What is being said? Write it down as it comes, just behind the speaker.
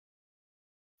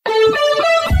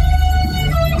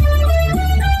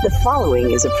The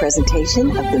following is a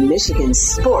presentation of the Michigan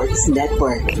Sports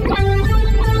Network.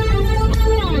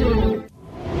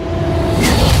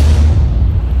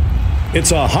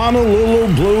 It's a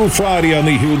Honolulu Blue Friday on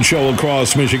the Huge Show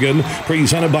across Michigan,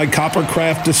 presented by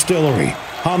Coppercraft Distillery.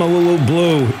 Honolulu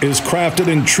Blue is crafted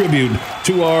in tribute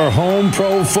to our home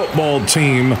pro football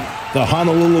team. The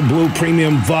Honolulu Blue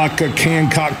Premium Vodka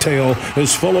Can Cocktail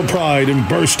is full of pride and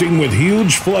bursting with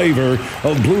huge flavor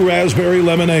of blue raspberry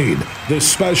lemonade. This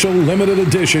special limited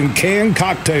edition can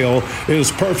cocktail is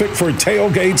perfect for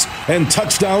tailgates and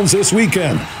touchdowns this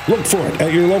weekend. Look for it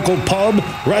at your local pub,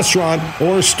 restaurant,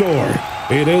 or store.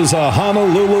 It is a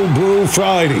Honolulu Blue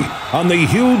Friday on the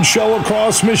Huge Show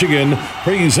across Michigan,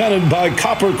 presented by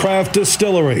Coppercraft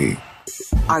Distillery.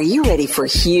 Are you ready for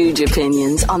huge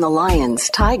opinions on the Lions,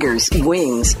 Tigers,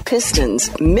 Wings, Pistons,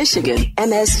 Michigan,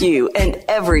 MSU, and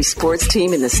every sports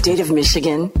team in the state of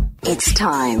Michigan? It's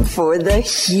time for the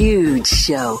Huge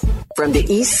Show. From the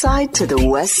east side to the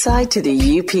west side to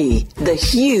the UP, the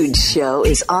Huge Show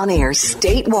is on air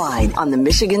statewide on the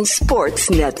Michigan Sports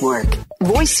Network.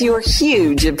 Voice your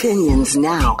huge opinions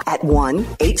now at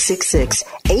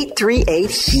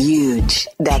 1-866-838-HUGE.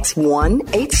 That's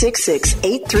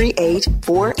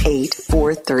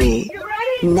 1-866-838-4843.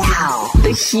 Now,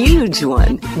 the huge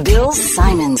one, Bill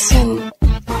Simonson.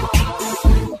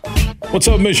 What's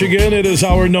up, Michigan? It is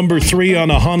hour number 3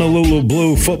 on a Honolulu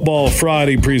Blue Football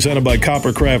Friday presented by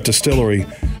Coppercraft Distillery.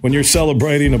 When you're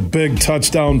celebrating a big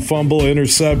touchdown, fumble,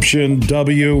 interception,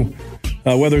 W,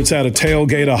 whether it's at a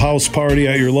tailgate, a house party,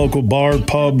 at your local bar,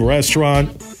 pub, restaurant,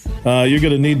 you're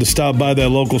going to need to stop by that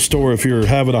local store if you're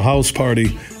having a house party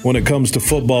when it comes to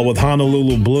football with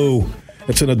Honolulu Blue.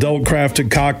 It's an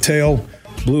adult-crafted cocktail,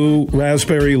 blue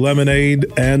raspberry lemonade,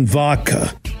 and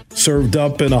vodka, served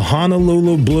up in a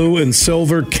Honolulu blue and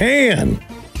silver can.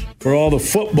 For all the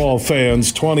football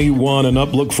fans, 21 and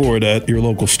up, look for it at your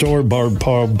local store, bar,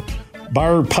 pub,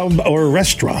 or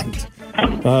restaurant.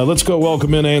 Let's go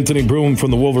welcome in Anthony Broome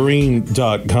from the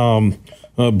Wolverine.com.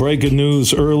 Breaking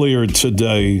news earlier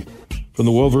today from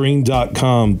the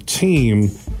Wolverine.com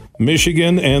team.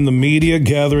 Michigan and the media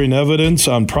gathering evidence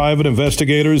on private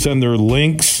investigators and their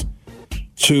links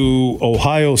to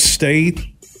Ohio State,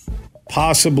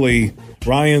 possibly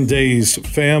Ryan Day's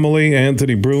family.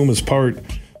 Anthony Broome is part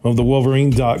of the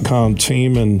Wolverine.com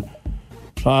team. And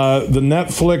the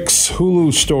Netflix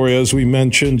Hulu story, as we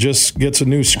mentioned, just gets a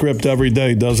new script every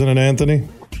day, doesn't it, Anthony?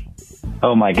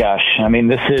 Oh, my gosh. I mean,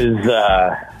 this is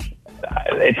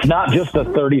it's not just a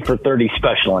 30 for 30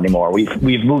 special anymore.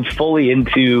 We've moved fully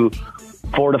into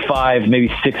 4 to 5, maybe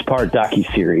 6-part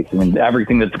docuseries. I mean,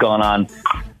 everything that's gone on.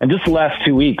 And just the last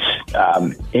 2 weeks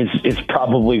is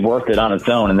probably worth it on its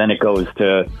own. And then it goes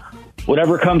to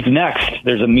whatever comes next.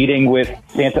 There's a meeting with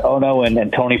Santa Ono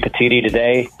and Tony Petitti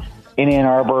today in Ann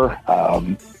Arbor.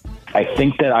 I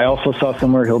think that I also saw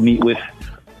somewhere he'll meet with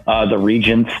the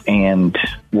Regents and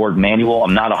Ward Manuel.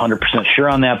 I'm not 100% sure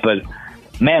on that, but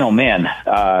man, oh man,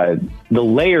 the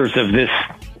layers of this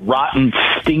rotten,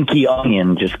 stinky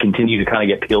onion just continue to kind of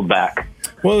get peeled back.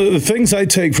 Well, the things I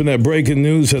take from that breaking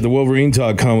news at the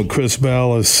Wolverine.com with Chris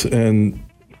Ballas and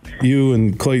you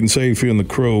and Clayton Sayfie and the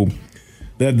crew,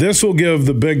 that this will give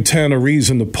the Big Ten a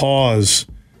reason to pause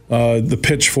the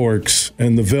pitchforks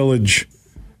and the village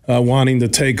wanting to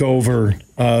take over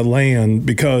land,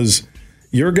 because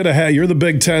you're the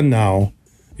Big Ten now.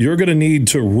 You're going to need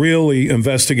to really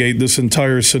investigate this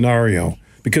entire scenario,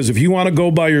 because if you want to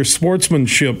go by your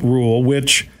sportsmanship rule,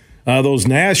 which those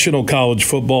national college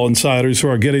football insiders who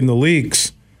are getting the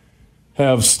leaks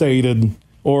have stated,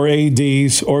 or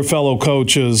ADs or fellow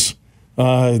coaches,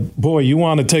 boy, you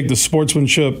want to take the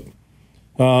sportsmanship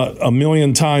a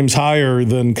million times higher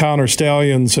than Connor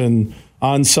Stalions and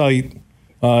on-site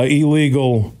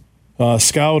illegal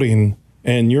scouting.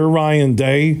 And you're Ryan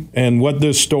Day, and what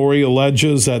this story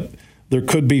alleges, that there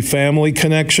could be family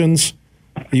connections.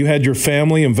 You had your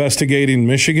family investigating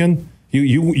Michigan.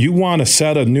 You want to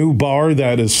set a new bar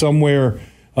that is somewhere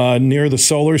near the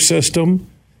solar system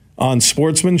on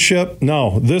sportsmanship?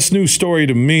 No, this new story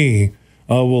to me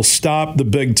will stop the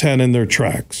Big Ten in their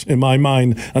tracks, in my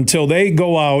mind, until they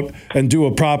go out and do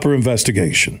a proper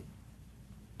investigation.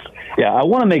 Yeah, I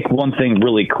want to make one thing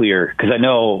really clear, because I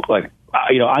know,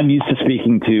 I'm used to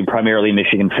speaking to primarily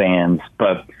Michigan fans,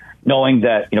 but knowing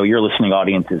that, your listening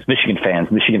audience is Michigan fans,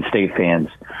 Michigan State fans,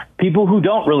 people who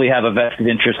don't really have a vested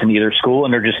interest in either school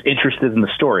and are just interested in the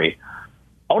story.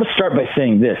 I want to start by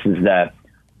saying this, is that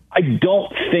I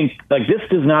don't think, this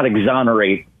does not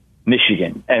exonerate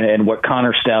Michigan and what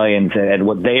Connor Stalions and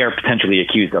what they are potentially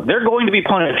accused of. They're going to be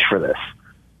punished for this.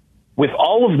 With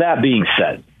all of that being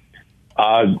said,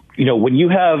 when you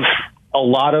have a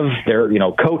lot of their,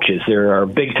 coaches, there are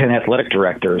Big Ten athletic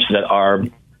directors that are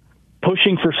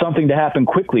pushing for something to happen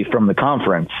quickly from the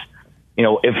conference.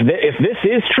 If this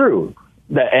is true,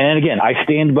 and again, I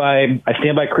stand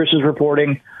by Chris's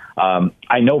reporting.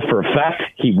 I know for a fact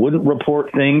he wouldn't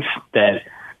report things that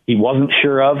he wasn't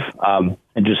sure of,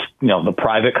 and just the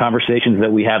private conversations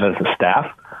that we have as a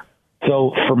staff.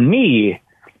 So for me,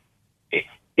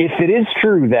 if it is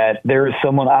true that there is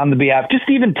someone on the behalf, just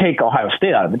even take Ohio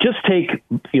State out of it, just take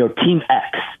Team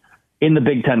X in the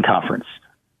Big Ten Conference,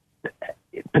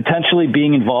 potentially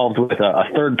being involved with a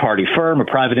third-party firm, a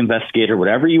private investigator,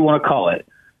 whatever you want to call it.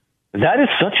 That is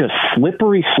such a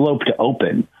slippery slope to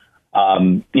open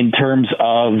in terms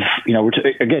of,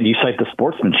 again, you cite the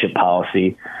sportsmanship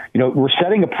policy. We're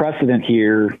setting a precedent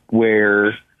here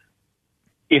where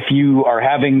if you are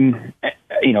having,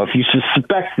 if you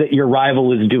suspect that your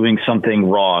rival is doing something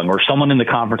wrong or someone in the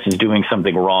conference is doing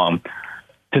something wrong,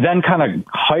 to then kind of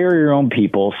hire your own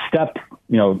people,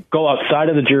 go outside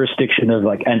of the jurisdiction of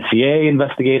like NCAA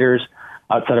investigators,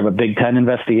 outside of a Big Ten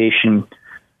investigation.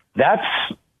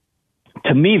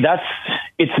 To me,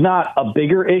 it's not a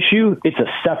bigger issue. It's a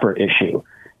separate issue.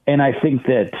 And I think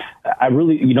that I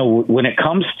really, when it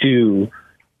comes to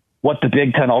what the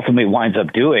Big Ten ultimately winds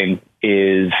up doing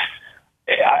is,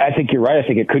 I think you're right. I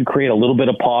think it could create a little bit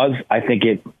of pause. I think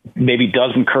it maybe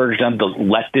does encourage them to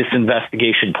let this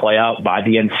investigation play out by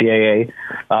the NCAA.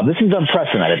 This is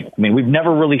unprecedented. I mean, we've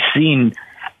never really seen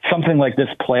something like this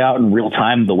play out in real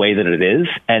time the way that it is.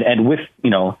 And with,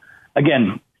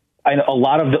 again, a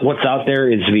lot of what's out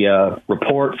there is via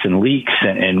reports and leaks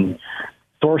and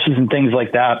sources and things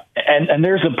like that. And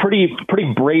there's a pretty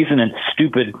brazen and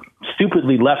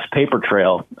stupidly left paper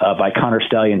trail by Connor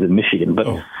Stalions in Michigan. But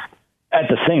at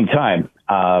the same time,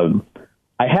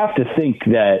 I have to think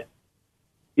that,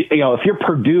 if you're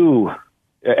Purdue,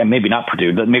 and maybe not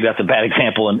Purdue, but maybe that's a bad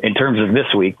example in terms of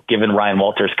this week, given Ryan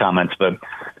Walters' comments, but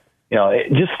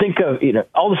just think of,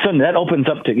 all of a sudden that opens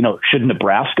up to, should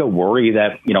Nebraska worry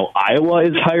that, Iowa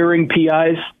is hiring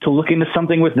PIs to look into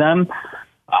something with them?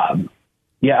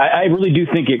 I really do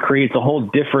think it creates a whole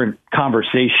different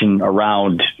conversation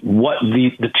around what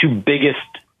the two biggest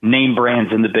name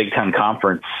brands in the Big Ten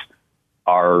Conference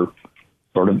are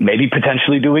sort of maybe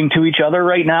potentially doing to each other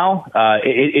right now.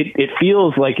 It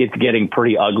feels like it's getting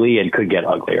pretty ugly and could get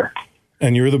uglier.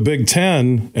 And you're the Big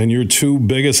Ten, and your two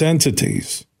biggest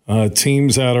entities.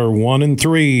 Teams that are 1 and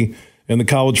 3 in the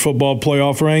college football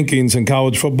playoff rankings and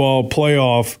college football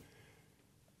playoff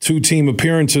 2-team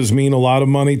appearances mean a lot of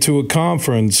money to a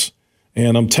conference.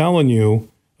 And I'm telling you,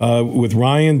 with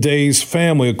Ryan Day's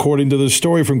family, according to the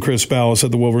story from Chris Balas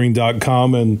at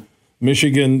thewolverine.com and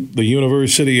Michigan, the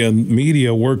university and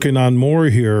media working on more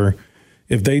here,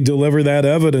 if they deliver that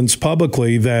evidence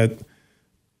publicly that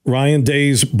Ryan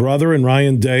Day's brother and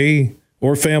Ryan Day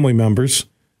or family members,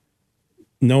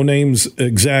 no names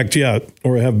exact yet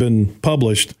or have been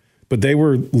published, but they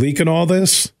were leaking all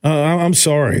this. I'm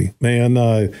sorry, man.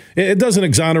 It doesn't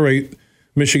exonerate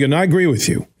Michigan. I agree with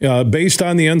you. Based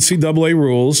on the NCAA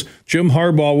rules, Jim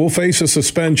Harbaugh will face a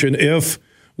suspension if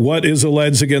what is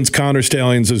alleged against Connor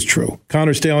Stalions is true.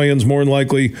 Connor Stalions more than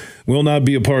likely will not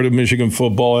be a part of Michigan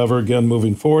football ever again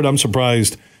moving forward. I'm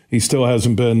surprised he still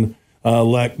hasn't been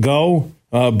let go.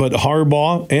 But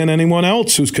Harbaugh and anyone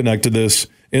else who's connected to this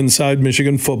inside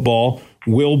Michigan football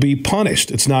will be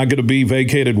punished. It's not going to be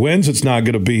vacated wins. It's not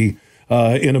going to be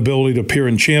inability to appear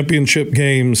in championship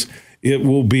games. It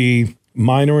will be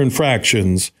minor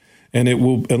infractions, and it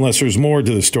will, unless there's more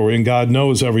to the story, and God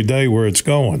knows every day where it's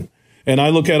going. And I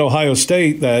look at Ohio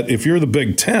State that if you're the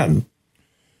Big Ten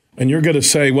and you're going to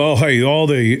say, well, hey, all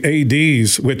the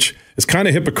ADs, which is kind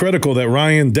of hypocritical that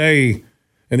Ryan Day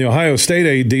and the Ohio State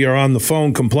AD are on the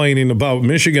phone complaining about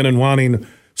Michigan and wanting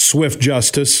swift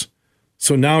justice.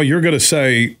 So now you're going to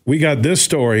say, we got this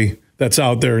story that's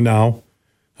out there now,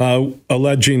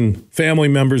 alleging family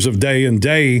members of Day and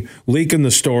Day leaking the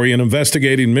story and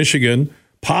investigating Michigan,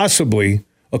 possibly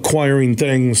acquiring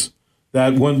things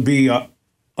that wouldn't be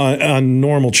on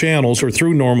normal channels or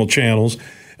through normal channels.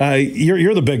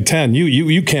 You're the Big Ten.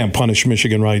 You can't punish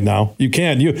Michigan right now. You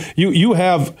can't. You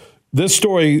have this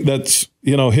story that's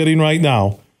hitting right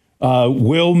now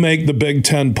will make the Big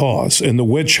Ten pause and the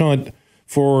witch hunt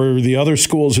for the other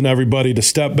schools and everybody to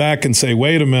step back and say,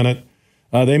 wait a minute,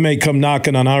 they may come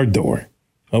knocking on our door.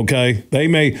 Okay, they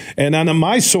may. And on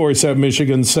my source at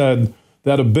Michigan said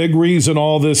that a big reason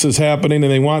all this is happening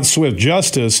and they want swift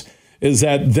justice is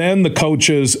that then the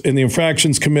coaches in the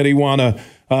infractions committee want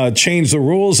to change the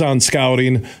rules on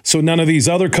scouting so none of these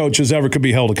other coaches ever could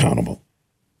be held accountable.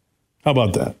 How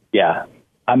about that? Yeah.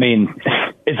 I mean,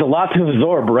 it's a lot to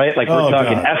absorb, right? Like we're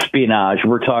talking espionage,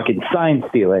 we're talking sign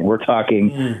stealing, we're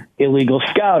talking illegal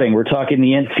scouting, we're talking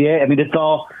the NCAA. I mean,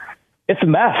 it's a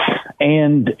mess,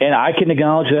 and I can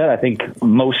acknowledge that. I think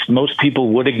most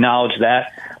people would acknowledge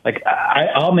that. Like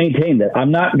I'll maintain that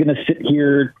I'm not going to sit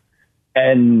here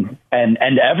and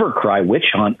ever cry witch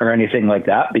hunt or anything like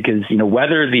that, because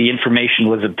whether the information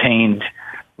was obtained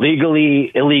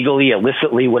legally, illegally,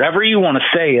 illicitly, whatever you want to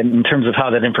say in terms of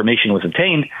how that information was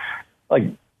obtained, like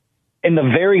in the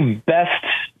very best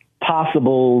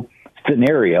possible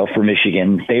scenario for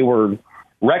Michigan, they were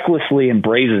recklessly and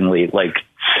brazenly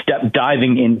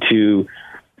diving into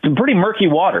some pretty murky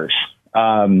waters,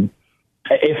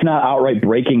 if not outright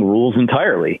breaking rules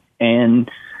entirely. And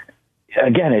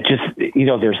again, it just,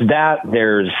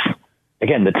 there's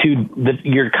again,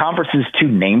 your conference's two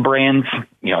name brands,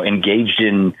 engaged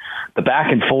in the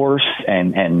back and forth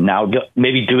and now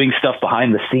maybe doing stuff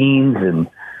behind the scenes and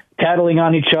tattling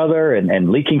on each other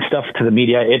and leaking stuff to the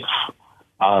media. It's,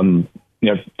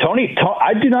 Tony,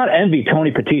 I do not envy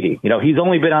Tony Petitti. He's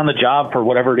only been on the job for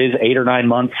whatever it is, 8 or 9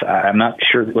 months. I'm not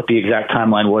sure what the exact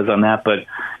timeline was on that, but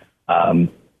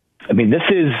I mean,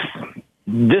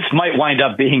 this might wind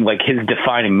up being like his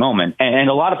defining moment. And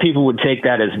a lot of people would take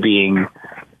that as being,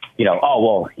 oh,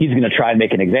 well, he's going to try and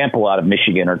make an example out of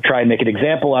Michigan or try and make an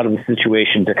example out of the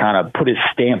situation to kind of put his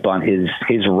stamp on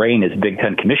his reign as Big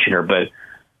Ten commissioner. But,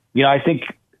 I think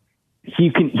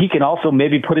he can also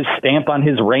maybe put his stamp on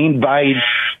his reign by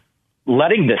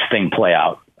letting this thing play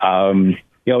out.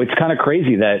 It's kind of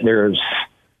crazy that there's,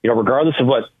 regardless of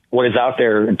what is out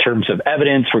there in terms of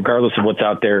evidence, regardless of what's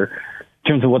out there in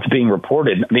terms of what's being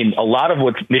reported. I mean, a lot of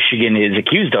what Michigan is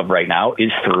accused of right now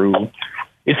is through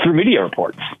media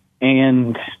reports.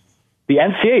 And the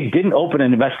NCAA didn't open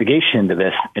an investigation into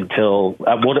this until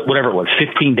whatever it was,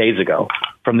 15 days ago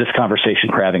from this conversation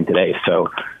we're having today. So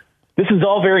this is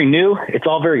all very new. It's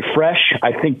all very fresh.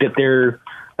 I think that the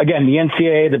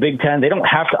NCAA, the Big Ten, they don't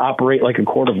have to operate like a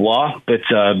court of law, but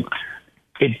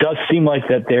it does seem like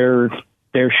that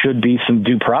there should be some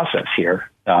due process here.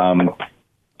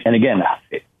 And again,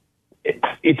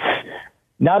 it's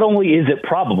not only is it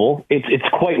probable, it's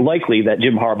quite likely that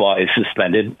Jim Harbaugh is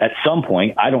suspended at some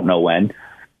point. I don't know when,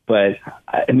 but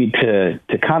I mean, to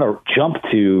kind of jump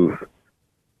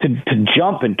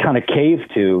and kind of cave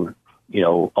to,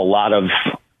 a lot of,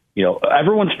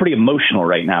 everyone's pretty emotional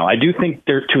right now. I do think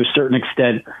they're, to a certain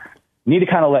extent, need to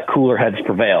kind of let cooler heads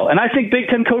prevail. And I think Big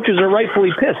Ten coaches are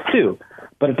rightfully pissed too.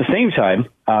 But at the same time,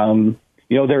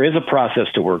 there is a process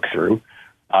to work through.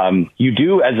 You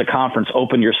do, as a conference,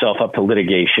 open yourself up to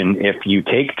litigation if you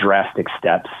take drastic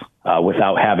steps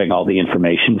without having all the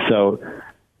information. So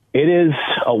it is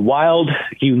a wild,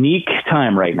 unique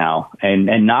time right now,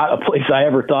 and not a place I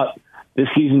ever thought this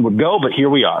season would go, but here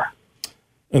we are.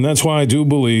 And that's why I do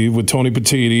believe with Tony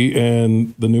Petitti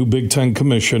and the new Big Ten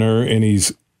commissioner, and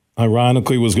he's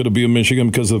ironically was going to be in Michigan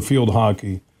because of field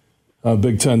hockey,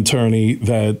 Big Ten tourney,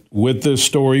 that with this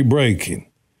story breaking,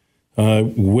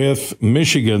 with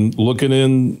Michigan looking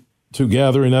into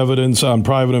gathering evidence on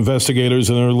private investigators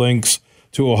and their links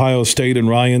to Ohio State and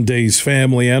Ryan Day's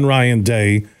family and Ryan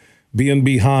Day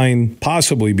being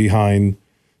possibly behind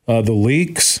the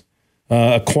leaks,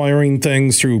 acquiring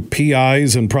things through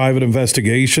PIs and private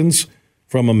investigations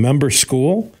from a member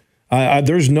school.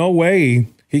 There's no way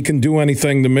he can do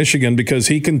anything to Michigan because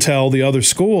he can tell the other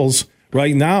schools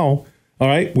right now, all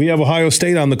right, we have Ohio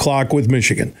State on the clock with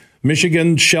Michigan.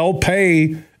 Michigan shall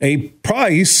pay a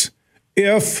price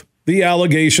if the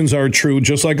allegations are true,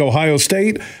 just like Ohio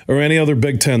State or any other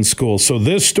Big Ten school. So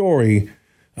this story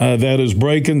that is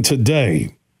breaking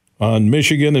today on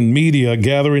Michigan and media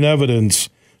gathering evidence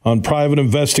on private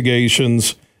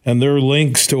investigations and their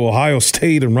links to Ohio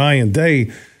State and Ryan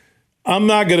Day, I'm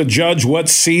not going to judge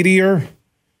what's seedier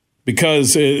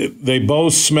because they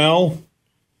both smell,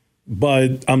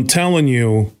 but I'm telling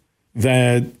you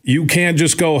that you can't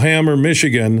just go hammer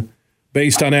Michigan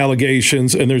based on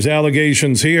allegations, and there's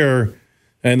allegations here,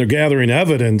 and they're gathering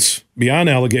evidence beyond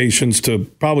allegations to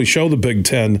probably show the Big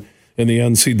Ten and the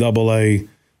NCAA.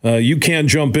 You can't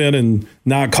jump in and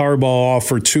knock Harbaugh off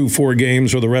for 2-4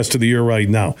 games or the rest of the year right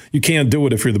now. You can't do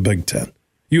it if you're the Big Ten.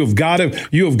 You have got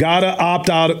to opt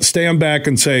out, stand back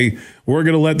and say, we're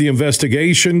going to let the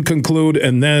investigation conclude,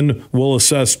 and then we'll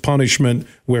assess punishment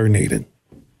where needed.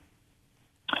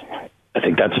 I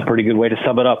think that's a pretty good way to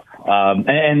sum it up.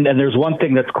 And there's one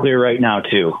thing that's clear right now,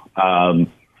 too.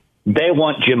 They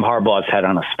want Jim Harbaugh's head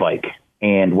on a spike.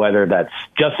 And whether that's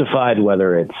justified,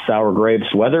 whether it's sour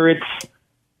grapes, whether it's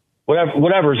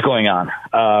whatever's going on,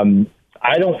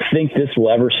 I don't think this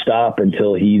will ever stop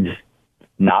until he's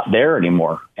not there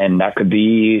anymore. And that could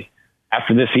be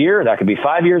after this year. That could be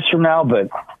 5 years from now. But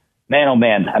man, oh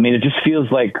man, I mean, it just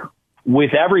feels like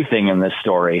with everything in this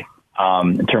story,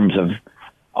 in terms of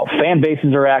how fan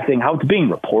bases are acting, how it's being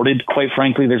reported, quite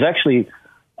frankly, there's actually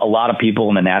a lot of people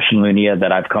in the national media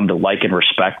that I've come to like and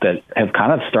respect that have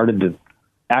kind of started to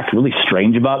act really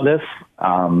strange about this,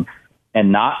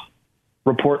 and not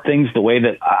report things the way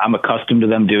that I'm accustomed to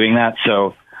them doing that.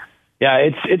 So yeah,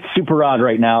 it's super odd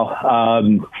right now.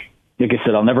 Like I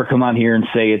said, I'll never come on here and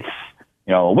say it's,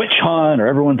 a witch hunt or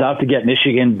everyone's out to get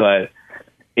Michigan, but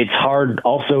it's hard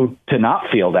also to not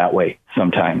feel that way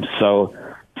sometimes. So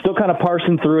still kind of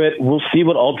parsing through it. We'll see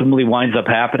what ultimately winds up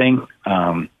happening.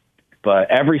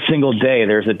 But every single day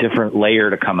there's a different layer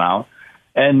to come out.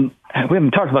 And we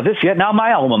haven't talked about this yet. Now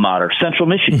my alma mater, Central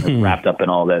Michigan, is wrapped up in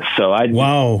all this. So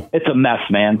wow, it's a mess,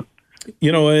 man.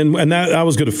 And that I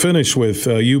was going to finish with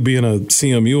you being a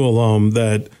CMU alum,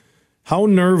 that how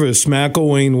nervous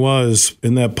McElwain was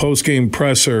in that post-game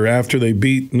presser after they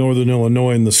beat Northern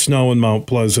Illinois in the snow in Mount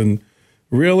Pleasant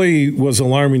really was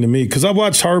alarming to me, because I've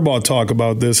watched Harbaugh talk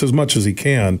about this as much as he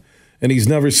can, and he's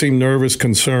never seemed nervous,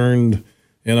 concerned,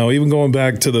 even going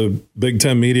back to the Big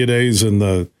Ten media days and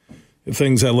the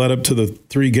things that led up to the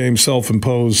 3-game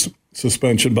self-imposed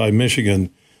suspension by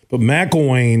Michigan. But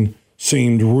McElwain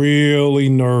seemed really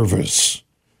nervous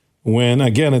when,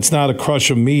 again, it's not a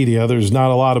crush of media. There's not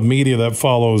a lot of media that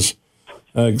follows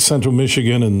Central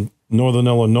Michigan and Northern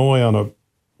Illinois on a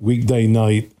weekday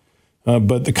night.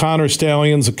 But the Connor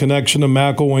Stallions, a connection to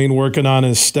McElwain working on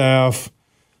his staff,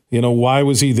 why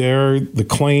was he there? The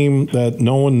claim that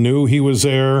no one knew he was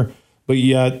there, but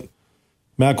yet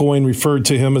McElwain referred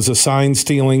to him as a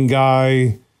sign-stealing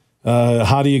guy.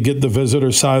 How do you get the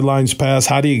visitor sidelines pass?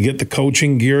 How do you get the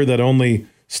coaching gear that only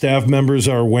staff members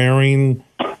are wearing?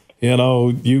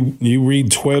 You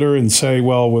read Twitter and say,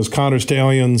 well, was Connor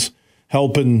Stallions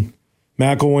helping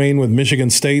McElwain with Michigan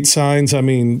State signs? I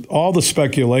mean, all the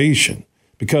speculation,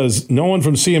 because no one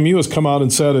from CMU has come out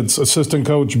and said it's assistant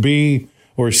coach B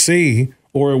or C,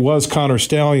 or it was Connor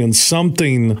Stallions.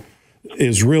 Something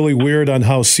is really weird on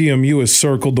how CMU has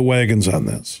circled the wagons on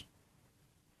this.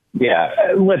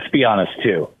 Yeah, let's be honest,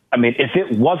 too. I mean, if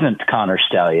it wasn't Connor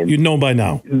Stallions, you'd know by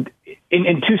now. In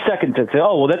 2 seconds, I'd say,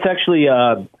 oh, well, that's actually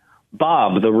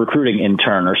Bob, the recruiting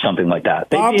intern, or something like that.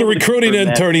 Bob, the recruiting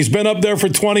intern. He's been up there for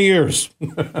 20 years.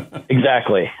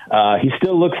 Exactly. He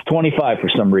still looks 25 for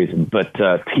some reason, but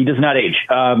he does not age.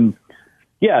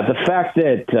 The fact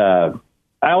that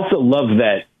I also love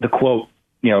that the quote,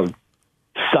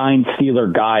 sign stealer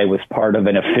guy was part of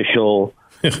an official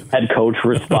head coach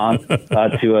response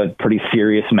to a pretty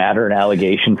serious matter, an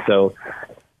allegation. So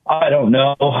I don't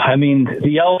know. I mean,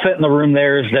 the elephant in the room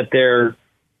there is that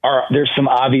there's some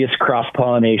obvious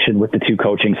cross-pollination with the two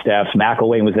coaching staffs.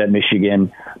 McElwain was at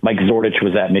Michigan. Mike Zordich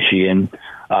was at Michigan.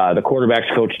 The quarterback's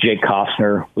coach, Jake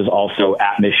Kostner, was also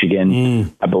at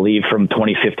Michigan, I believe, from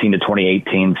 2015 to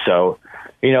 2018. So,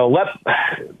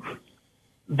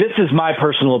 this is my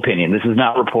personal opinion. This is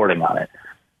not reporting on it.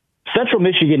 Central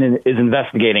Michigan is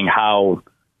investigating how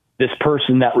this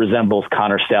person that resembles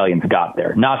Connor Stallions got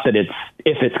there. Not that if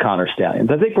it's Connor Stallions.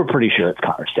 I think we're pretty sure it's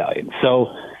Connor Stallions.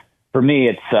 So for me,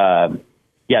 it's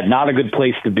not a good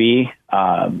place to be.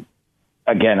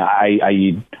 Again,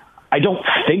 I don't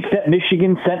think that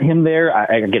Michigan sent him there.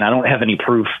 I don't have any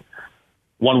proof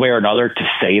one way or another to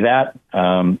say that.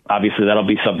 Obviously, that'll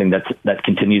be something that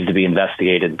continues to be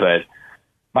investigated. But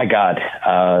my God,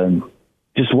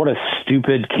 just what a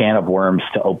stupid can of worms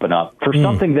to open up for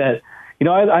something that,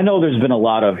 I know there's been a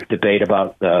lot of debate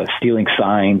about stealing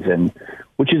signs, and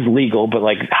which is legal, but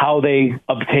like how they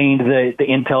obtained the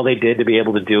intel they did to be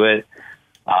able to do it.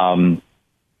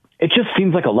 It just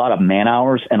seems like a lot of man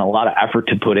hours and a lot of effort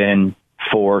to put in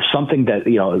for something that,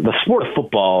 the sport of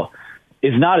football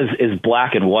is not as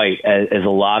black and white as a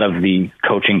lot of the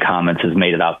coaching comments has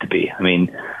made it out to be. I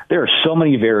mean, there are so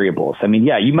many variables. I mean,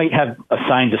 you might have a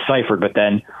sign deciphered, but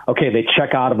then, okay, they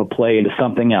check out of a play into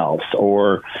something else.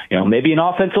 Or, maybe an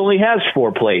offense only has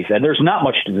 4 plays and there's not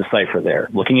much to decipher there.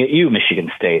 Looking at you,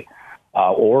 Michigan State.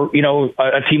 Or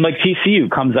a team like TCU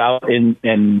comes out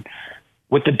and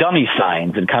with the dummy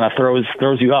signs and kind of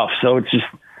throws you off. So it's just,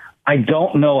 I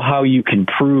don't know how you can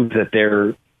prove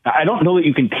that I don't know that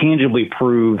you can tangibly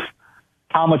prove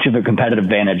how much of a competitive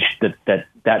advantage that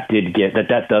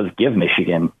does give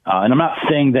Michigan. And I'm not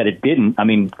saying that it didn't. I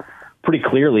mean, pretty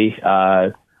clearly,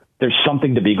 there's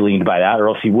something to be gleaned by that, or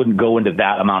else you wouldn't go into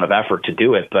that amount of effort to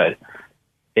do it. But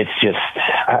it's just,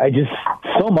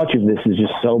 so much of this is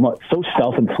just so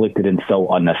self-inflicted and so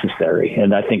unnecessary.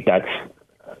 And I think that's,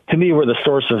 to me, where the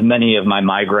source of many of my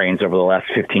migraines over the last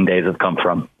 15 days have come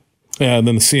from. Yeah, and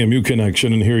then the CMU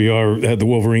connection, and here you are at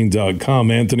thewolverine.com.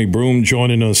 Anthony Broome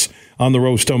joining us on the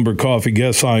Roast Umber Coffee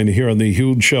guest line here on the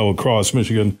Huge Show across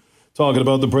Michigan, talking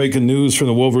about the breaking news from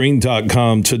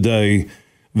thewolverine.com today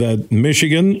that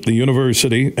Michigan, the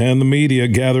university, and the media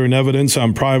gathering evidence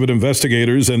on private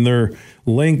investigators and their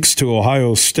links to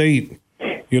Ohio State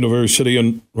University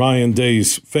and Ryan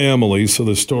Day's family. So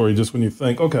the story, just when you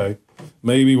think, okay,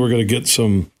 maybe we're going to get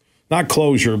some, not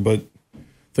closure, but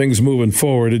things moving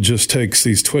forward, it just takes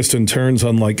these twists and turns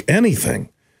unlike anything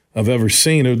I've ever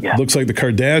seen. It looks like the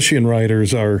Kardashian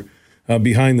writers are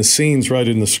behind the scenes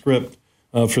writing the script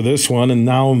for this one, and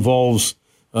now involves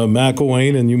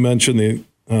McElwain, and you mentioned the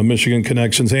Michigan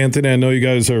connections. Anthony, I know you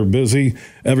guys are busy.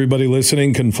 Everybody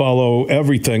listening can follow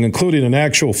everything, including an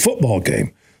actual football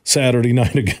game Saturday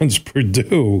night against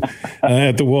Purdue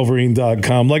at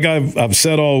thewolverine.com. Like I've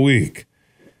said all week,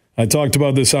 I talked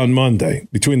about this on Monday,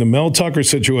 between the Mel Tucker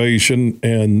situation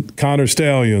and Connor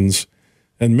Stallions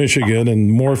and Michigan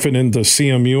and morphing into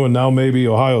CMU and now maybe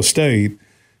Ohio State.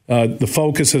 The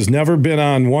focus has never been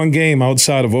on one game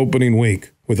outside of opening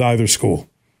week with either school.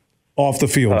 Off the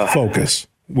field focus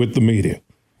with the media,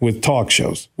 with talk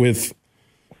shows, with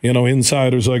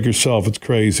insiders like yourself. It's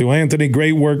crazy. Well, Anthony,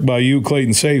 great work by you,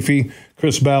 Clayton Sayfie,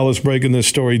 Chris Ballas breaking this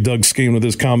story, Doug Skeen with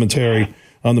his commentary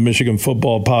on the Michigan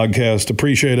Football Podcast.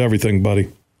 Appreciate everything,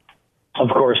 buddy. Of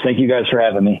course. Thank you guys for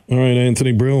having me. All right,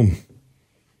 Anthony Broome.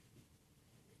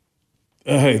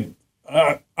 Hey,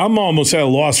 I'm almost at a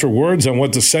loss for words on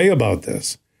what to say about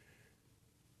this.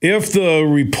 If the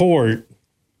report,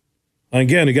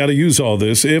 again, you got to use all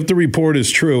this, if the report is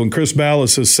true, and Chris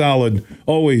Ballas is solid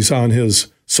always on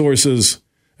his sources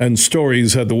and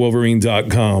stories at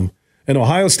thewolverine.com, and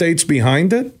Ohio State's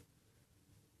behind it,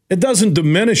 it doesn't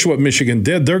diminish what Michigan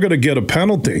did. They're going to get a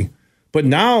penalty. But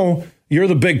now you're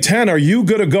the Big Ten. Are you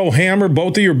going to go hammer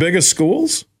both of your biggest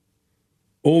schools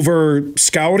over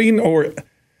scouting? Or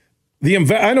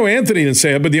I know Anthony didn't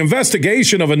say it, but the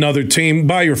investigation of another team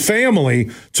by your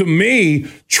family, to me,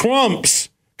 trumps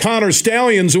Connor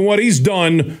Stallions and what he's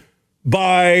done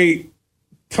by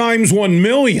times 1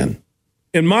 million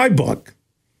in my book.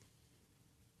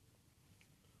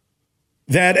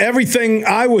 That everything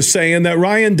I was saying, that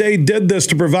Ryan Day did this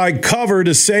to provide cover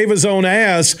to save his own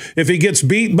ass if he gets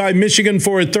beat by Michigan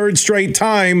for a third straight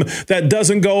time, that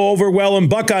doesn't go over well in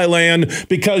Buckeye Land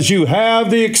because you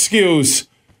have the excuse,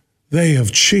 they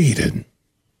have cheated.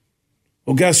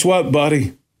 Well, guess what,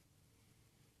 buddy?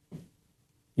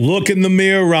 Look in the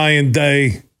mirror, Ryan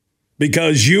Day,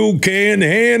 because you can't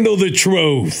handle the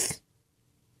truth.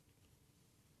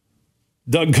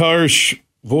 Doug Karsch,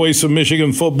 voice of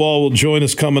Michigan football, will join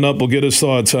us coming up. We'll get his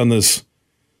thoughts on this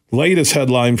latest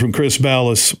headline from Chris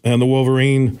Ballas and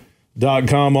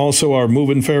thewolverine.com. Also, our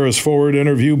Moving Ferris Forward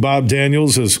interview. Bob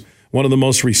Daniels is one of the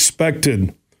most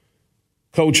respected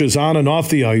coaches on and off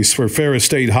the ice for Ferris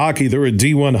State hockey. They're a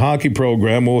D1 hockey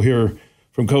program. We'll hear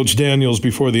from Coach Daniels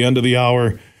before the end of the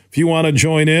hour. If you want to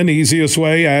join in, easiest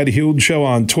way, add Huge Show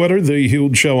on Twitter, The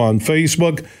Huge Show on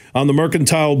Facebook. On the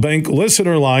Mercantile Bank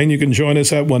listener line, you can join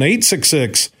us at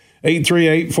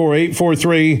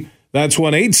 1-866-838-4843. That's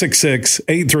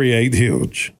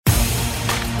 1-866-838-HUGE.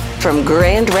 From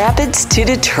Grand Rapids to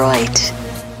Detroit,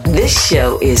 this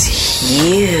show is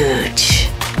huge.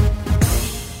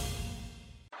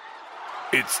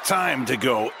 It's time to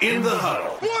go in the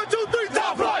huddle. 1, 2, 3,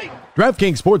 top flight!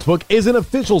 DraftKings Sportsbook is an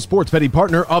official sports betting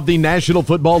partner of the National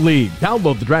Football League.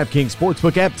 Download the DraftKings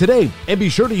Sportsbook app today and be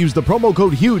sure to use the promo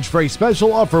code HUGE for a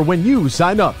special offer when you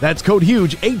sign up. That's code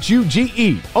HUGE,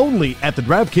 H-U-G-E, only at the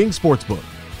DraftKings Sportsbook.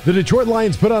 The Detroit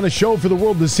Lions put on a show for the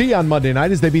world to see on Monday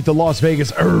night as they beat the Las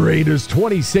Vegas Raiders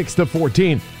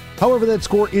 26-14. However, that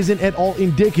score isn't at all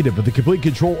indicative of the complete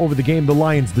control over the game the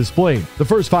Lions displayed. The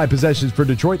first 5 possessions for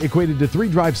Detroit equated to 3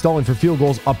 drives stalling for field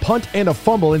goals, a punt, and a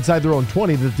fumble inside their own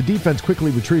 20 that the defense quickly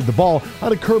retrieved the ball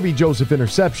on a Kirby Joseph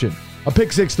interception. A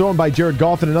pick six thrown by Jared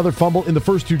Goff and another fumble in the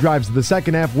first 2 drives of the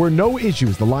second half were no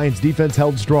issues. The Lions defense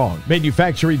held strong,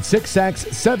 manufacturing 6 sacks,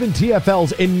 7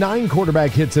 TFLs, and 9 quarterback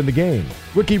hits in the game.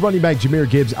 Rookie running back Jahmyr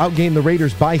Gibbs outgained the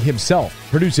Raiders by himself,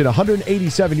 producing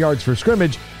 187 yards for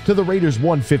scrimmage to the Raiders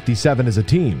 157 as a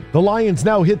team. The Lions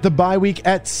now hit the bye week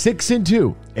at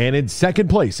 6-2 and in second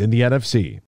place in the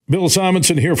NFC. Bill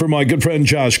Simonson here for my good friend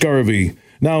Josh Garvey.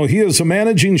 Now, he is a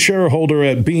managing shareholder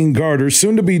at Bean Garter,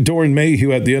 soon to be Doran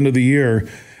Mayhew at the end of the year.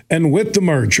 And with the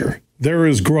merger, there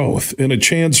is growth and a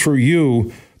chance for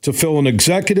you to fill an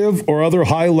executive or other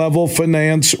high-level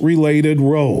finance-related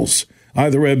roles,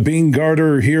 either at Bean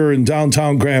Garter here in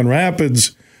downtown Grand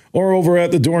Rapids or over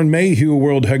at the Doran Mayhew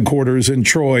World Headquarters in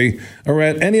Troy, or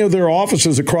at any of their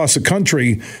offices across the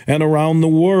country and around the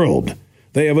world.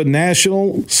 They have a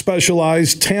national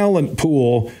specialized talent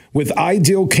pool with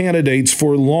ideal candidates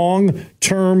for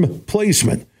long-term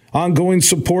placement, ongoing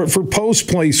support for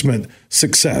post-placement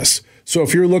success. So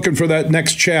if you're looking for that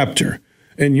next chapter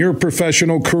in your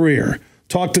professional career,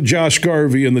 talk to Josh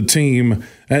Garvey and the team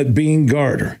at Bean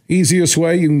Garter. Easiest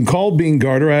way, you can call Bean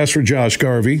Garter, ask for Josh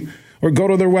Garvey, or go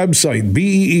to their website,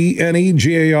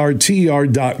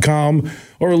 BEENEGARTR.com,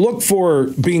 or look for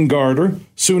Bean Garter,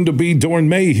 soon to be Dorn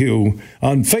Mayhew,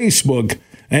 on Facebook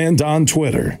and on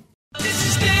Twitter.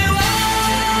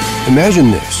 Imagine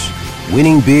this,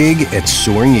 winning big at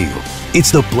Soaring Eagle.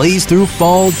 It's the Blaze Through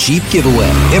Fall Jeep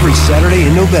Giveaway every Saturday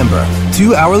in November.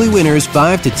 2 hourly winners,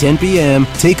 5 to 10 p.m.,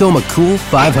 take home a cool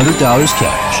 $500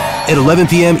 cash. At 11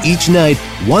 p.m. each night,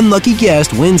 one lucky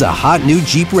guest wins a hot new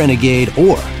Jeep Renegade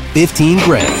or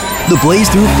 $15,000. The Blaze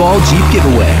Through Fall Jeep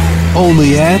Giveaway.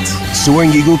 Only at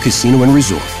Soaring Eagle Casino and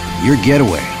Resort. Your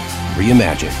getaway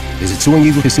reimagined. Visit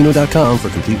SoaringEagleCasino.com for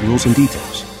complete rules and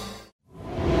details.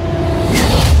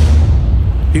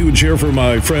 Huge here for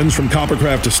my friends from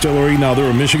Coppercraft Distillery. Now they're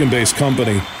a Michigan-based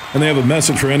company, and they have a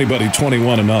message for anybody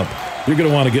 21 and up. You're going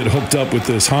to want to get hooked up with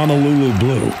this Honolulu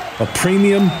Blue, a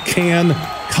premium can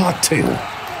cocktail.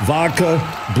 Vodka,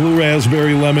 blue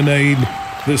raspberry lemonade.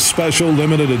 This special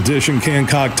limited edition canned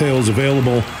cocktail is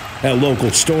available at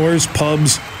local stores,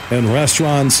 pubs, and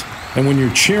restaurants. And when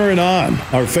you're cheering on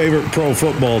our favorite pro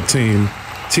football team,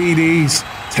 TDs,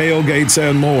 tailgates,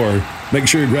 and more, make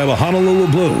sure you grab a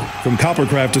Honolulu Blue from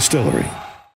Coppercraft Distillery.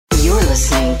 You're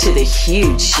listening to The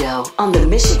Huge Show on the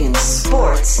Michigan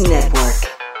Sports Network.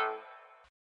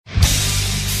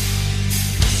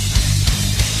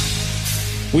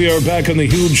 We are back on The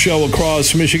Huge Show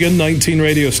across Michigan, 19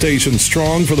 radio stations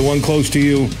strong. For the one close to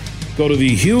you, go to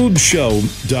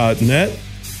thehugeshow.net.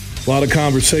 A lot of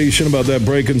conversation about that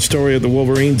breaking story at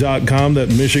thewolverine.com that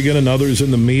Michigan and others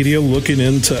in the media looking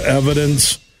into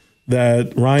evidence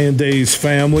that Ryan Day's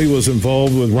family was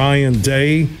involved with Ryan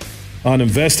Day on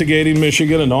investigating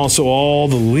Michigan, and also all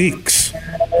the leaks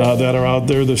that are out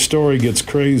there. The story gets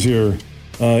crazier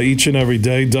each and every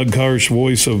day. Doug Karsh,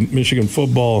 voice of Michigan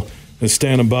football, is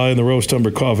standing by in the Roast Umber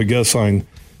Coffee guest line.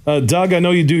 Doug, I know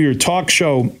you do your talk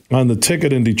show on the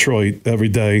Ticket in Detroit every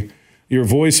day. You're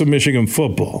voice of Michigan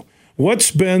football. What's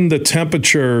been the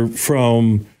temperature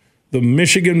from the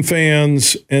Michigan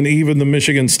fans and even the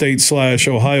Michigan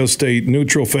State/Ohio State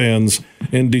neutral fans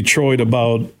in Detroit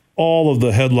about all of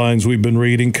the headlines we've been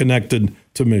reading connected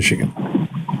to Michigan?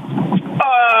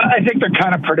 I think they're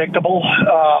kind of predictable,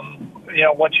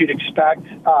 what you'd expect.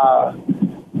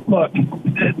 Look,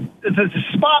 the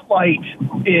spotlight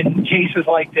in cases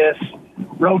like this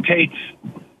rotates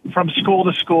from school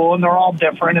to school, and they're all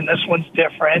different, and this one's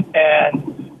different.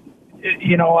 And,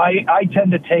 I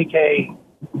tend to take a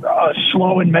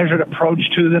slow and measured approach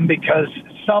to them because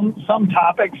some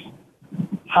topics,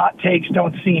 hot takes,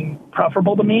 don't seem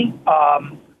preferable to me.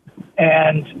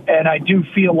 And I do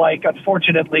feel like,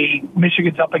 unfortunately,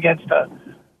 Michigan's up against a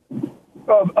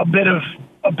bit of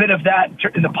that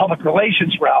in the public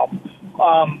relations realm.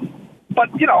 But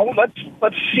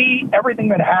let's see everything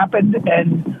that happened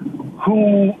and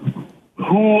who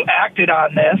acted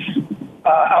on this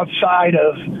outside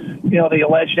of the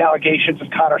alleged allegations of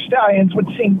Connor Stalions would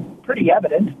seem pretty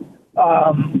evident.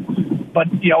 But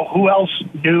who else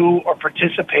knew or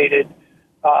participated?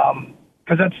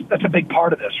 Because that's a big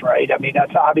part of this, right? I mean,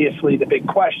 that's obviously the big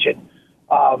question.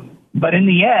 But in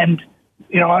the end,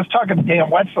 I was talking to Dan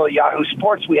Wetzel at Yahoo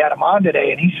Sports. We had him on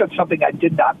today, and he said something I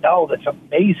did not know that's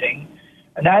amazing,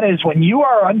 and that is when you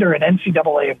are under an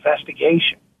NCAA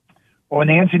investigation, or when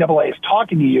the NCAA is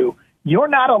talking to you, you're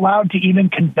not allowed to even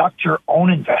conduct your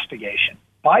own investigation.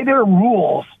 By their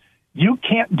rules, you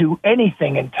can't do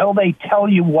anything until they tell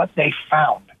you what they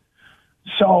found.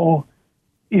 So,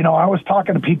 I was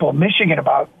talking to people in Michigan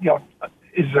about,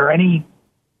 is there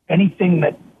anything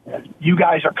that you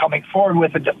guys are coming forward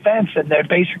with in defense? And their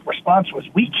basic response was,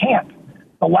 we can't.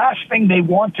 The last thing they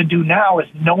want to do now is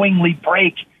knowingly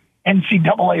break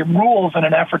NCAA rules in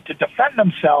an effort to defend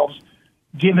themselves,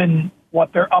 given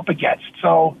what they're up against.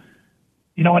 So,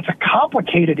 it's a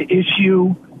complicated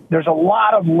issue. There's a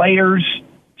lot of layers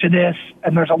to this,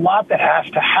 and there's a lot that has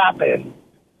to happen.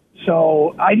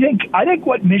 So I think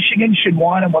what Michigan should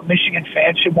want and what Michigan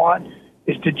fans should want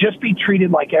is to just be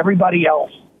treated like everybody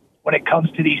else when it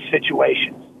comes to these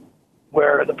situations,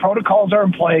 where the protocols are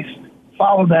in place,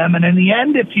 follow them, and in the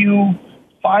end, if you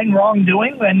find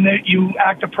wrongdoing, then you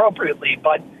act appropriately.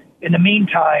 But in the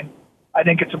meantime, I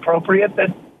think it's appropriate that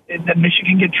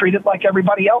Michigan get treated like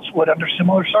everybody else would under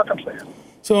similar circumstances.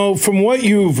 So from what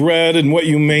you've read and what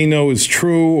you may know is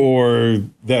true or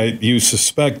that you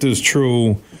suspect is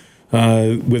true,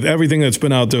 with everything that's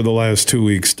been out there the last 2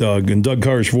 weeks, Doug. And Doug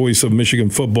Karsch, voice of Michigan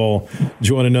football,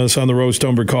 joining us on the Roast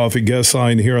Umber Coffee guest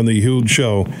line here on the Huge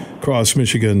Show across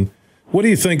Michigan. What do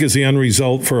you think is the end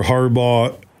result for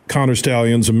Harbaugh, Connor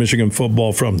Stalions, and Michigan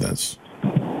football from this?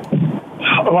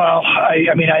 Well, I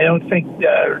don't think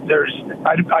there's.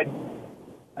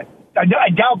 I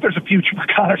doubt there's a future for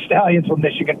Connor Stalions with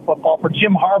Michigan football. For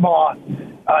Jim Harbaugh,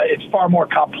 it's far more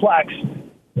complex.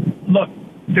 Look,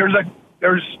 there's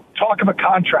talk of a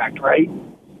contract, right?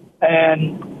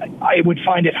 And I would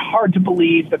find it hard to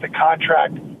believe that the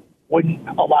contract wouldn't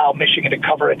allow Michigan to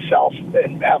cover itself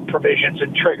and have provisions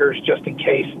and triggers just in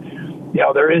case,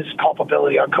 there is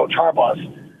culpability on Coach Harbaugh's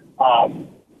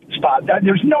spot.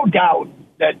 There's no doubt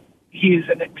that he is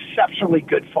an exceptionally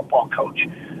good football coach.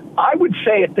 I would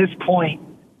say at this point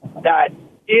that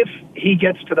if he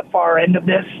gets to the far end of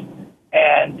this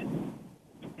and,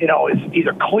 is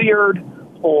either cleared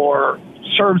or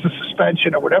serves a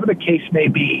suspension or whatever the case may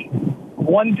be,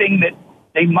 one thing that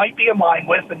they might be in line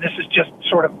with, and this is just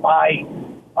sort of my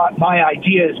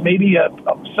idea, is maybe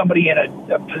somebody in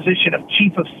a position of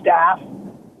chief of staff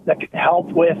that can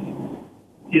help with,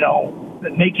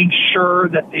 making sure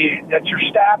that your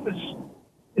staff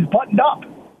is buttoned up.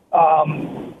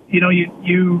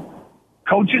 You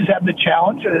coaches have the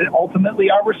challenge and ultimately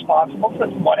are responsible for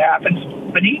what happens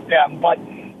beneath them. But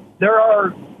there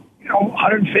are,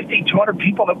 150, 200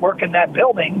 people that work in that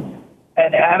building,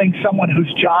 and having someone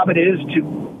whose job it is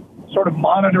to sort of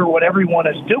monitor what everyone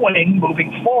is doing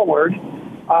moving forward,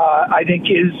 I think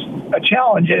is a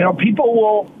challenge. People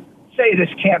will say this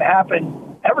can't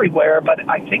happen everywhere, but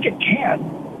I think it can.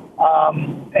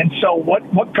 And so what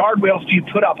guardrails do you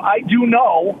put up? I do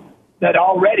know that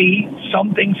already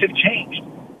some things have changed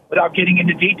without getting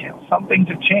into detail. Some things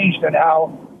have changed in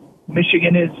how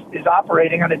Michigan is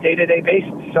operating on a day-to-day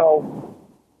basis. So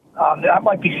that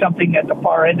might be something at the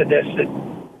far end of this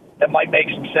that might make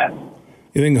some sense.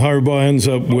 You think Harbaugh ends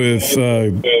up with,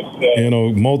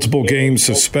 multiple game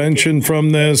suspension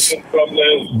from this?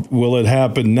 Will it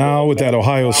happen now with that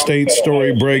Ohio State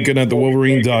story breaking at the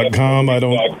Wolverine.com? I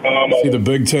don't see the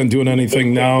Big Ten doing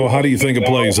anything now. How do you think it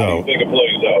plays out?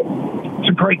 It's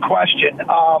a great question.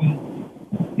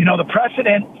 The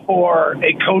precedent for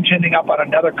a coach ending up on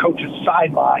another coach's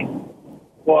sideline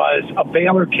was a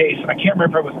Baylor case, and I can't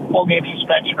remember if it was a full game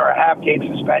suspension or a half game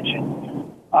suspension.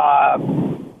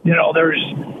 There's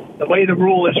the way the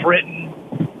rule is written,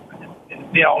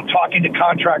 talking to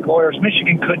contract lawyers,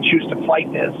 Michigan could choose to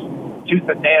fight this tooth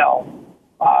and nail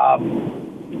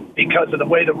because of the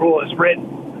way the rule is written.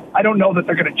 I don't know that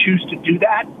they're going to choose to do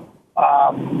that.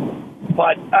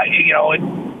 But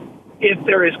if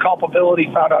there is culpability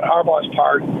found on Harbaugh's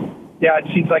part, it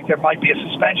seems like there might be a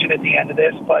suspension at the end of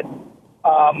this. But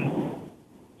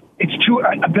it's too,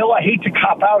 Bill, I hate to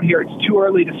cop out here. It's too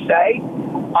early to say.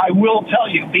 I will tell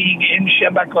you, being in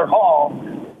Schembechler Hall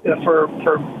for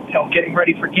getting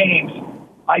ready for games,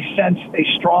 I sense a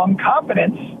strong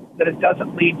confidence that it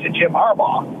doesn't lead to Jim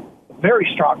Harbaugh. Very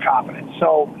strong confidence.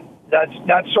 So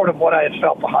that's sort of what I have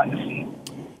felt behind the scenes.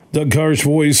 Doug Karsch,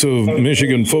 voice of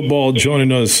Michigan football, joining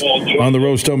us on the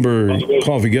Roast Umber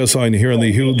Coffee guest line here on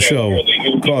the Huge Show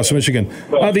across Michigan.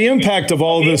 The impact of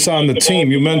all this on the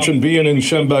team, you mentioned being in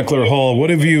Schembechler Hall. What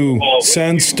have you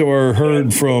sensed or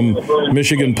heard from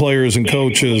Michigan players and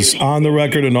coaches on the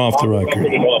record and off the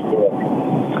record?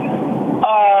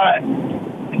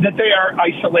 That they are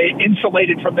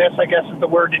insulated from this, I guess is the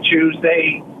word to choose.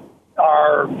 They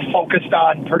are focused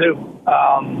on Purdue.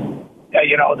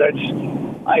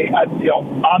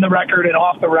 On the record and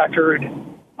off the record,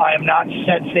 I am not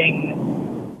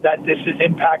sensing that this has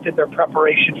impacted their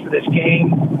preparation for this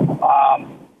game.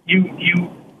 You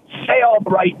say all the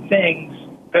right things,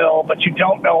 Bill, but you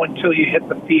don't know until you hit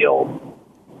the field,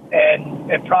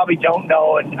 and probably don't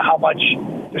know how much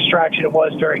distraction it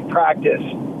was during practice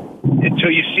until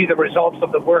you see the results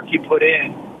of the work you put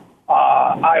in.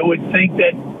 I would think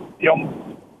that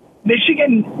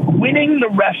Michigan winning the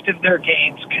rest of their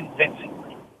games convincingly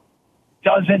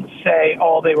doesn't say,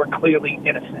 they were clearly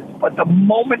innocent. But the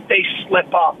moment they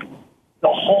slip up, the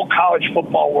whole college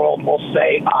football world will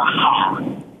say, aha,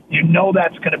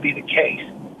 that's going to be the case.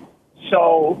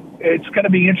 So it's going to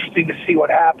be interesting to see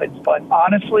what happens. But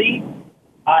honestly,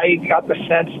 I got the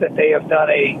sense that they have done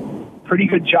a pretty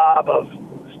good job of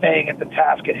staying at the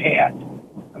task at hand.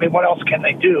 I mean, what else can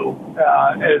they do?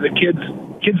 The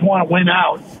kids want to win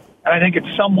out. And I think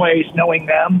in some ways, knowing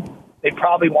them, they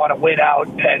probably want to win out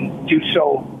and do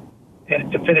so in a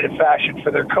definitive fashion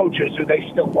for their coaches who they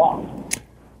still love.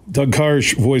 Doug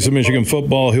Karsch, voice of Michigan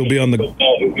football. He'll be on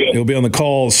the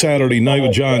call Saturday night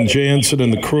with John Jansen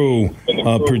and the crew,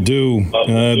 Purdue,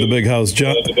 the Big House.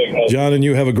 John and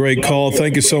you have a great call.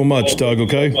 Thank you so much, Doug.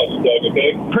 Okay.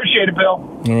 Appreciate it,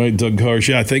 Bill. All right, Doug Karsch.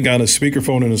 Yeah, I think on a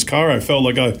speakerphone in his car, I felt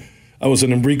like I was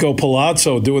an Enrico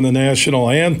Palazzo doing the national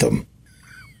anthem.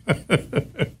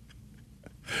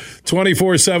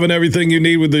 24/7, everything you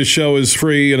need with this show is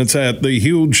free, and it's at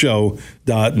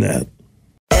thehugeshow.net.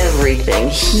 Everything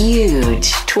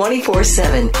huge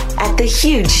 24/7 at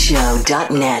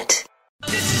thehugeshow.net.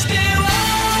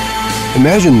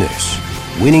 Imagine this,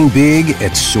 winning big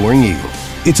at Soaring Eagle.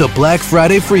 It's a Black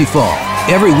Friday free fall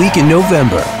every week in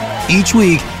November. Each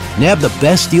week, nab the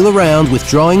best deal around with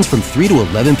drawings from 3 to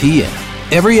 11 p.m.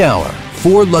 Every hour,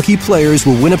 4 lucky players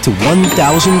will win up to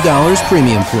 $1,000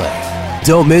 premium play.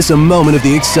 Don't miss a moment of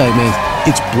the excitement.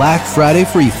 It's Black Friday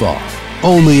free fall.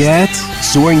 Only at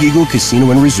Soaring Eagle Casino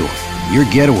and Resort. Your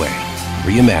getaway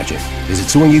reimagined. Visit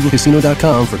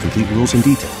SoaringEagleCasino.com for complete rules and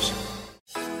details.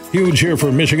 Huge here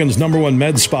for Michigan's #1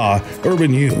 med spa,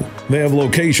 Urban U. They have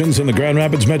locations in the Grand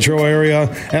Rapids metro area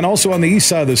and also on the east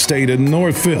side of the state in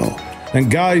Northville.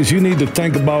 And guys, you need to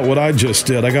think about what I just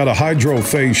did. I got a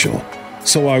hydrofacial.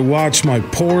 So I watched my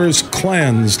pores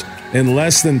cleansed in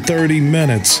less than 30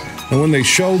 minutes. And when they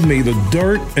showed me the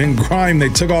dirt and grime they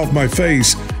took off my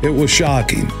face, it was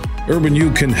shocking. Urban U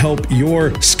can help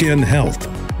your skin health.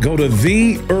 Go to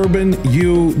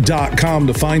theurbanu.com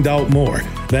to find out more.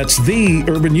 That's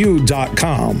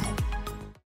theurbanu.com.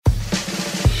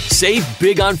 Save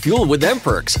big on fuel with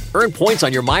M-Perks. Earn points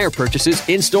on your Meijer purchases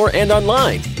in-store and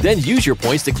online. Then use your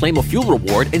points to claim a fuel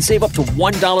reward and save up to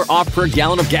 $1 off per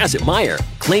gallon of gas at Meijer.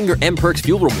 Claim your M-Perks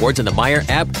fuel rewards in the Meijer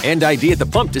app and ID at the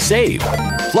pump to save.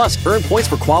 Plus, earn points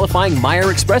for qualifying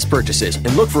Meijer Express purchases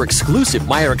and look for exclusive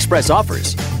Meijer Express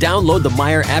offers. Download the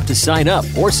Meijer app to sign up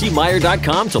or see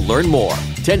Meijer.com to learn more.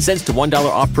 10 cents to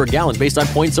 $1 off per gallon based on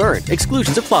points earned.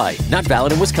 Exclusions apply. Not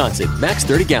valid in Wisconsin. Max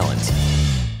 30 gallons.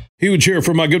 Huge here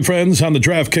for my good friends on the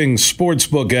DraftKings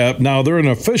Sportsbook app. Now, they're an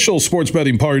official sports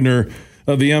betting partner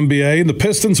of the NBA, and the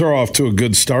Pistons are off to a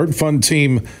good start. Fun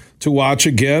team to watch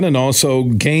again, and also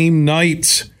game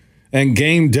nights and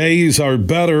game days are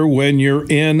better when you're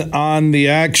in on the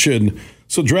action.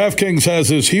 So DraftKings has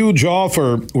this huge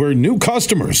offer where new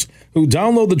customers who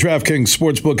download the DraftKings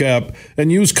Sportsbook app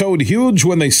and use code HUGE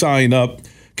when they sign up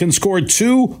can score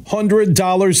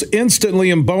 $200 instantly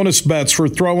in bonus bets for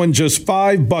throwing just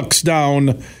 $5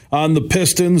 down on the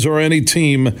Pistons or any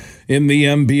team in the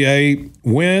NBA.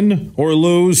 Win or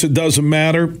lose, it doesn't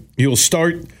matter. You'll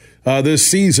start this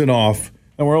season off,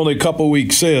 and we're only a couple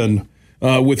weeks in,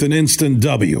 with an instant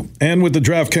W. And with the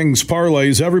DraftKings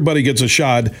parlays, everybody gets a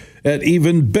shot at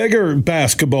even bigger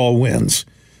basketball wins.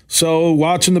 So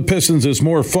watching the Pistons is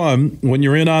more fun when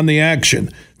you're in on the action.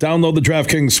 Download the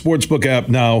DraftKings Sportsbook app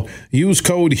now. Use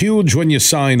code HUGE when you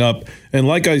sign up. And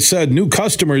like I said, new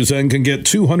customers then can get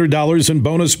 $200 in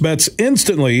bonus bets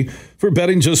instantly for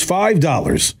betting just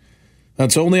 $5.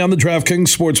 That's only on the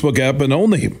DraftKings Sportsbook app and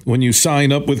only when you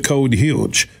sign up with code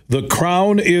HUGE. The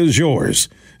crown is yours.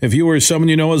 If you or someone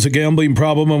you know has a gambling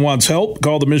problem and wants help,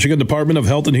 call the Michigan Department of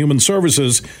Health and Human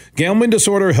Services Gambling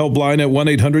Disorder Helpline at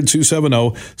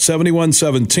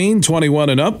 1-800-270-7117, 21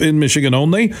 and up in Michigan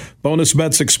only. Bonus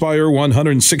bets expire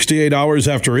 168 hours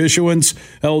after issuance.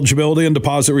 Eligibility and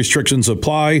deposit restrictions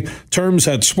apply. Terms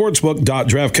at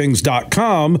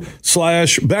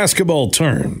sportsbook.draftkings.com/basketball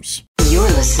terms. You're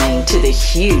listening to The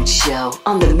Huge Show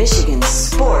on the Michigan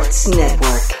Sports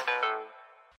Network.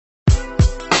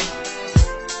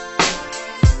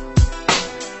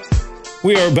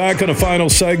 We are back in a final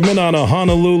segment on a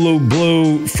Honolulu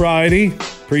Blue Friday,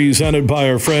 presented by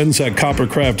our friends at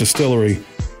Coppercraft Distillery.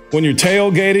 When you're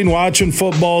tailgating, watching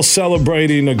football,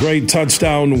 celebrating a great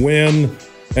touchdown win,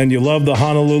 and you love the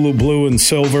Honolulu Blue and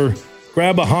Silver,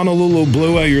 grab a Honolulu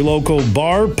Blue at your local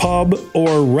bar, pub,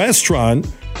 or restaurant,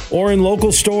 or in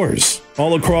local stores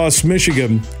all across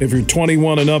Michigan. If you're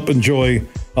 21 and up, enjoy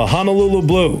a Honolulu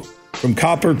Blue from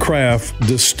Coppercraft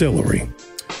Distillery.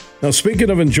 Now, speaking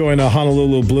of enjoying a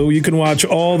Honolulu Blue, you can watch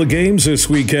all the games this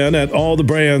weekend at All the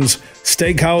Brands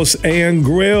Steakhouse and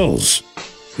Grills.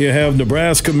 You have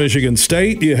Nebraska, Michigan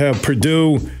State. You have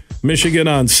Purdue, Michigan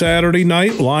on Saturday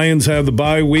night. Lions have the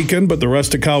bye weekend, but the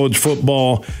rest of college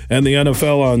football and the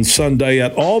NFL on Sunday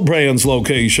at All Brands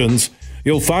locations.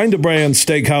 You'll find the Brands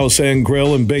Steakhouse and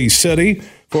Grill in Bay City.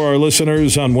 For our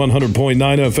listeners on 100.9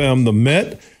 FM, The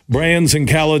Met. Brands in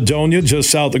Caledonia, just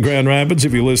south of Grand Rapids,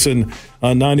 if you listen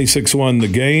on 96.1 The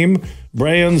Game.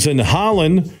 Brands in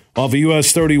Holland, off of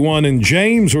US 31 in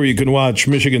James, where you can watch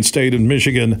Michigan State and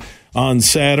Michigan on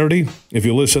Saturday. If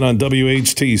you listen on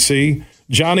WHTC,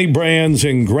 Johnny Brands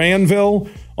in Granville.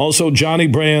 Also, Johnny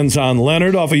Brands on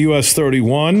Leonard off of US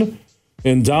 31.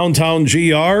 In downtown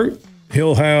GR,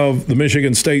 he'll have the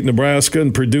Michigan State, Nebraska,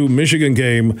 and Purdue, Michigan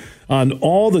game on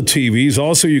all the TVs.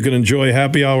 Also, you can enjoy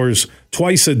happy hours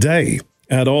twice a day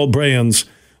at all Brands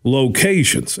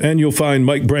locations. And you'll find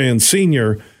Mike Brands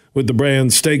Sr. with the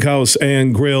Brands Steakhouse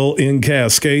and Grill in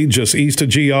Cascade, just east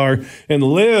of GR. And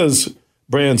Liz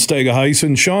Brands Steakhouse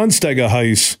and Sean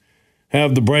Steakhouse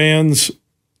have the Brands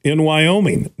in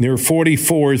Wyoming near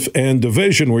 44th and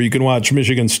Division, where you can watch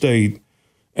Michigan State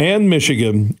and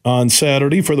Michigan on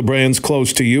Saturday. For the Brands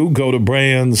close to you, go to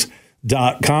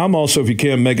brands.com. Also, if you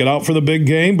can't make it out for the big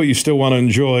game, but you still want to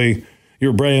enjoy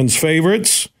your Brands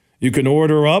favorites, you can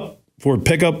order up for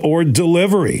pickup or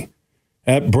delivery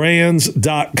at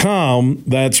brands.com.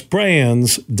 That's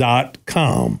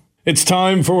brands.com. It's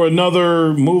time for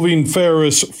another Moving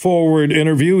Ferris Forward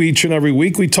interview. Each and every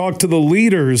week, we talk to the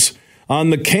leaders on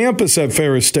the campus at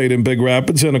Ferris State in Big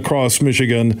Rapids and across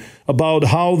Michigan about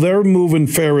how they're moving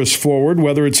Ferris forward,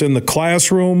 whether it's in the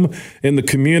classroom, in the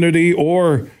community,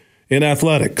 or in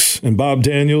athletics. And Bob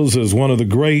Daniels is one of the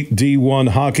great D1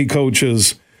 hockey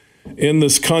coaches in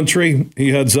this country. He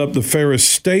heads up the Ferris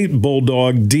State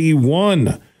Bulldog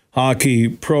D1 hockey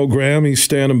program. He's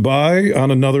standing by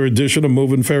on another edition of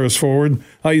Moving Ferris Forward.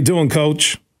 How you doing,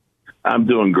 Coach? I'm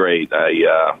doing great.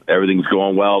 Everything's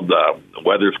going well. The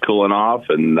weather's cooling off,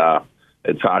 and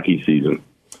it's hockey season.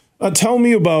 Tell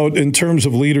me about, in terms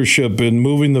of leadership in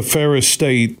moving the Ferris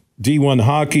State D1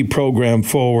 hockey program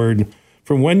forward,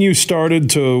 from when you started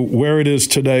to where it is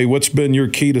today. What's been your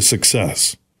key to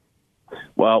success?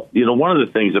 Well, one of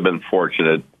the things I've been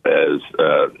fortunate is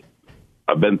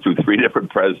I've been through 3 different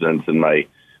presidents in my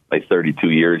 32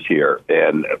 years here,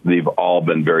 and they've all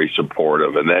been very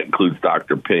supportive, and that includes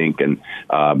Dr. Pink and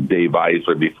Dave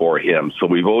Eisler before him. So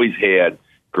we've always had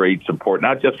great support,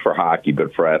 not just for hockey,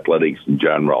 but for athletics in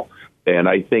general. And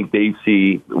I think they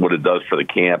see what it does for the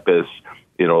campus,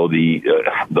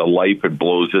 the life it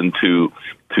blows into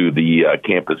the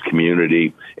campus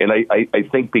community. And I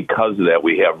think because of that,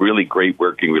 we have really great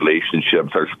working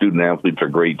relationships. Our student athletes are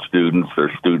great students.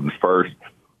 They're students first.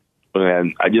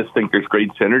 And I just think there's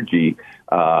great synergy,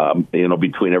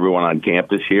 between everyone on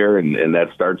campus here, and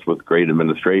that starts with great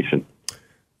administration.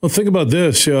 Well, think about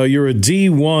this. You're a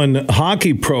D1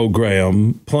 hockey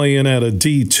program playing at a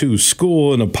D2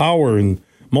 school and a power in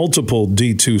multiple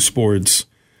D2 sports.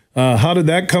 How did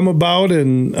that come about,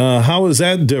 and how is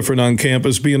that different on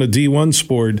campus, being a D1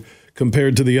 sport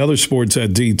compared to the other sports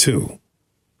at D2?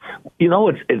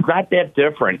 It's not that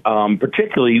different.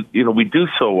 Particularly, we do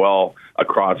so well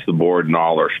across the board in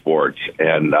all our sports.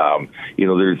 And,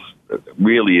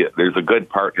 there's a good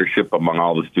partnership among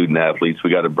all the student athletes.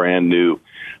 We got a brand new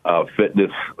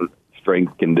fitness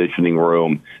strength conditioning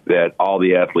room that all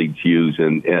the athletes use.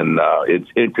 And it's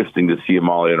interesting to see them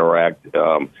all interact.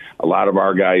 A lot of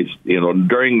our guys,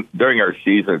 during our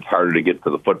season, it's harder to get to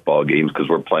the football games because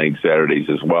we're playing Saturdays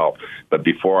as well. But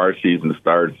before our season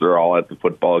starts, they're all at the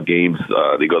football games.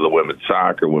 They go to women's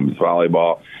soccer, women's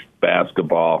volleyball,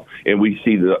 basketball, and we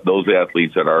see those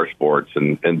athletes at our sports.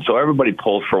 And so everybody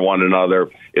pulls for one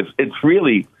another. It's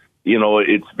really,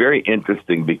 it's very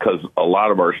interesting because a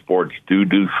lot of our sports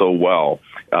do so well.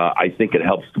 I think it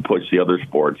helps to push the other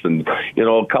sports. And,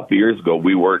 a couple of years ago,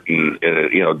 we weren't,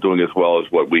 doing as well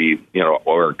as what we,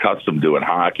 are accustomed to in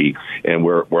hockey. And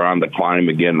we're on the climb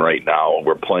again right now.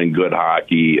 We're playing good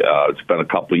hockey. It's been a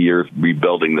couple of years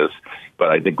rebuilding this, but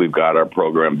I think we've got our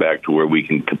program back to where we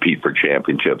can compete for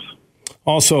championships.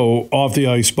 Also, off the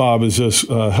ice, Bob, is just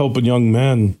helping young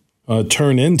men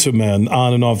turn into men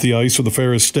on and off the ice with the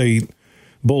Ferris State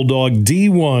Bulldog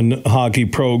D1 hockey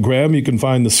program. You can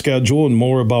find the schedule and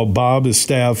more about Bob, his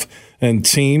staff, and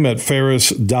team at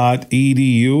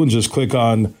ferris.edu, and just click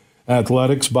on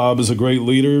athletics. Bob is a great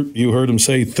leader. You heard him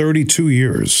say 32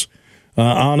 years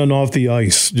on and off the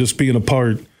ice, just being a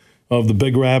part of the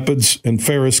Big Rapids and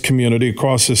Ferris community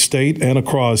across the state and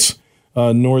across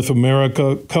North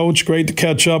America. Coach, great to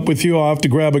catch up with you. I'll have to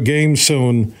grab a game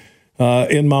soon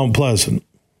in Mount Pleasant.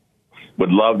 Would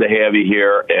love to have you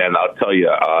here, and I'll tell you,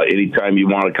 anytime you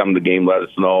want to come to the game, let us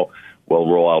know. We'll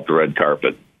roll out the red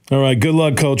carpet. All right, good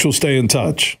luck, Coach. We'll stay in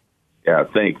touch. Yeah,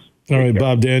 thanks. All right,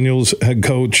 Bob Daniels, head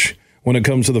coach. When it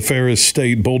comes to the Ferris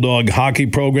State Bulldog hockey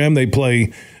program, they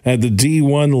play at the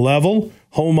D1 level,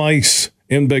 home ice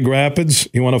in Big Rapids.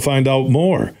 You want to find out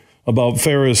more about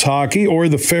Ferris hockey or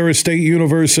the Ferris State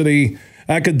University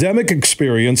academic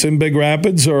experience in Big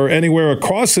Rapids or anywhere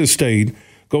across the state,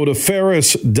 go to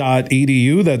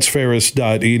ferris.edu. That's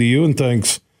ferris.edu. And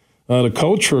thanks to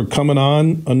Coach for coming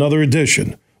on another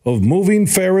edition of moving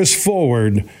Ferris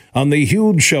forward on the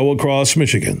huge show across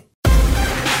Michigan.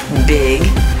 Big,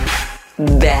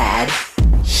 bad,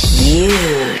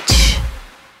 huge.